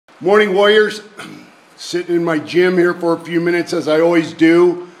Morning, warriors. Sitting in my gym here for a few minutes, as I always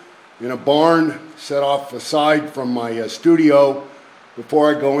do, in a barn set off aside from my studio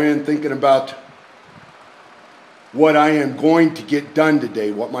before I go in, thinking about what I am going to get done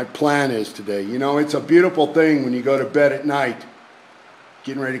today, what my plan is today. You know, it's a beautiful thing when you go to bed at night,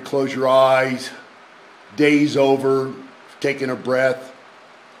 getting ready to close your eyes, day's over, taking a breath.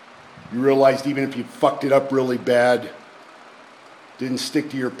 You realized even if you fucked it up really bad, didn't stick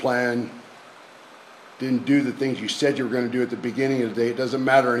to your plan, didn't do the things you said you were going to do at the beginning of the day, it doesn't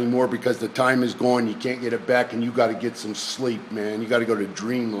matter anymore because the time is gone, you can't get it back, and you got to get some sleep, man. You got to go to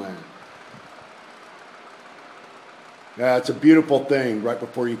dreamland. Yeah, it's a beautiful thing right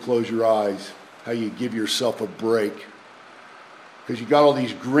before you close your eyes, how you give yourself a break. Because you got all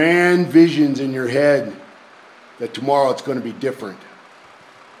these grand visions in your head that tomorrow it's going to be different.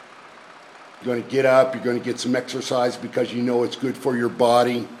 You're going to get up, you're going to get some exercise because you know it's good for your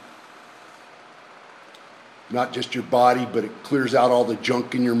body. Not just your body, but it clears out all the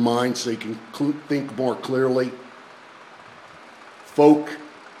junk in your mind so you can think more clearly. Folk.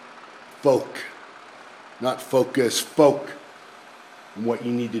 Not focus, folk. On what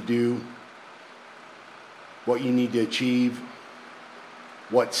you need to do, what you need to achieve,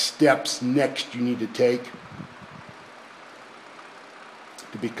 what steps next you need to take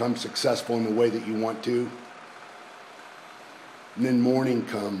to become successful in the way that you want to. And then morning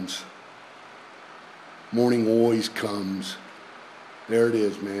comes. Morning always comes. There it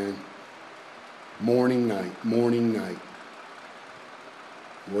is, man. Morning, night. You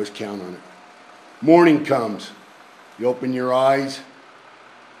always count on it. Morning comes. You open your eyes.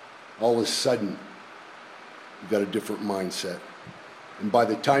 All of a sudden, you've got a different mindset. And by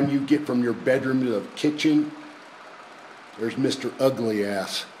the time you get from your bedroom to the kitchen, there's Mr. Ugly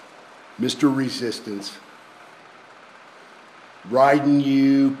Ass, Mr. Resistance, riding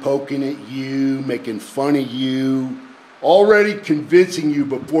you, poking at you, making fun of you, already convincing you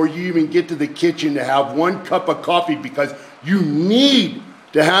before you even get to the kitchen to have one cup of coffee because you need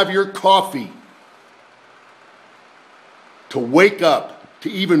to have your coffee to wake up, to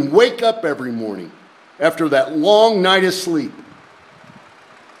even wake up every morning after that long night of sleep.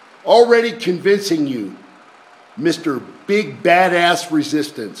 Already convincing you, Mr. Big Badass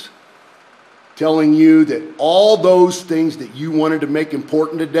Resistance, telling you that all those things that you wanted to make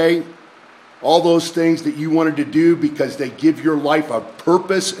important today, all those things that you wanted to do because they give your life a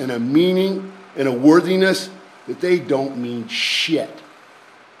purpose and a meaning and a worthiness, that they don't mean shit.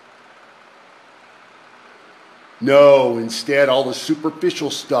 No, instead, all the superficial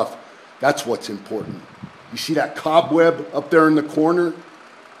stuff, that's what's important. You see that cobweb up there in the corner?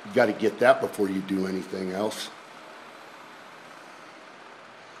 You got to get that before you do anything else.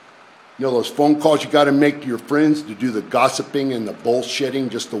 You know those phone calls you got to make to your friends to do the gossiping and the bullshitting,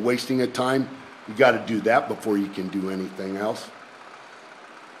 just the wasting of time? You got to do that before you can do anything else.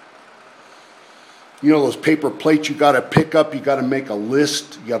 You know those paper plates you got to pick up, you got to make a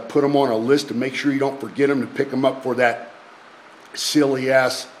list. You got to put them on a list to make sure you don't forget them, to pick them up for that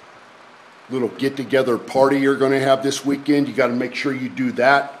silly-ass little get-together party you're going to have this weekend. You got to make sure you do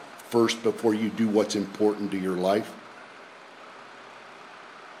that first before you do what's important to your life.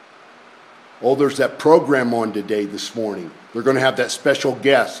 Oh, there's that program on today, this morning. They're going to have that special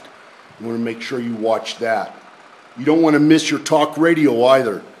guest. You want to make sure you watch that. You don't want to miss your talk radio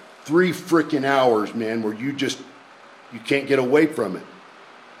either. 3 freaking hours, man, where you can't get away from it.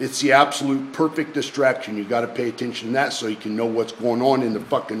 It's the absolute perfect distraction. You got to pay attention to that so you can know what's going on in the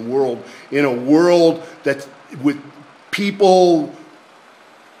fucking world. In a world that's with people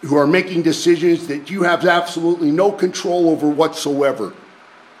who are making decisions that you have absolutely no control over whatsoever.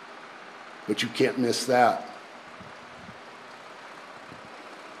 But you can't miss that.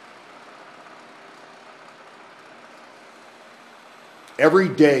 Every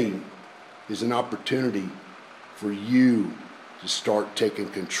day is an opportunity for you to start taking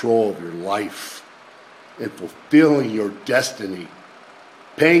control of your life and fulfilling your destiny.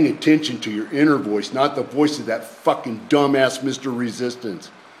 Paying attention to your inner voice, not the voice of that fucking dumbass Mr.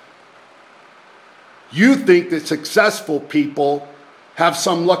 Resistance. You think that successful people have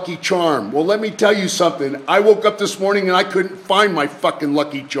some lucky charm. Well, let me tell you something. I woke up this morning and I couldn't find my fucking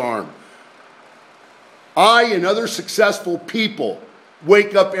lucky charm. I and other successful people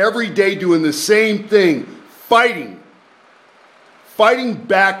wake up every day doing the same thing, fighting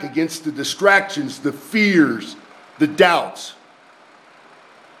back against the distractions, the fears, the doubts.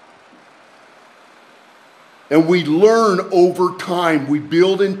 And we learn over time, we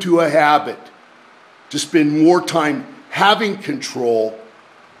build into a habit to spend more time having control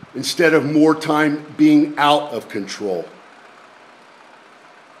instead of more time being out of control.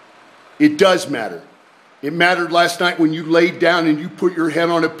 It does matter. It mattered last night when you laid down and you put your head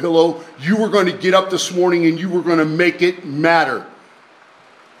on a pillow. You were going to get up this morning and you were going to make it matter.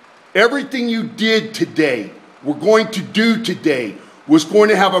 Everything you did today, were going to do today, was going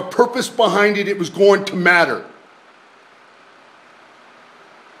to have a purpose behind it. It was going to matter.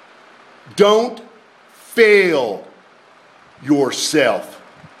 Don't fail yourself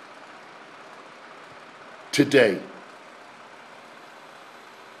today.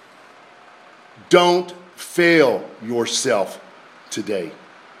 Don't fail yourself today.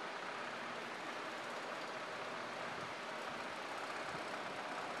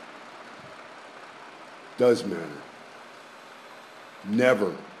 Does matter.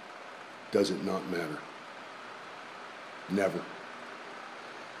 Never does it not matter. Never.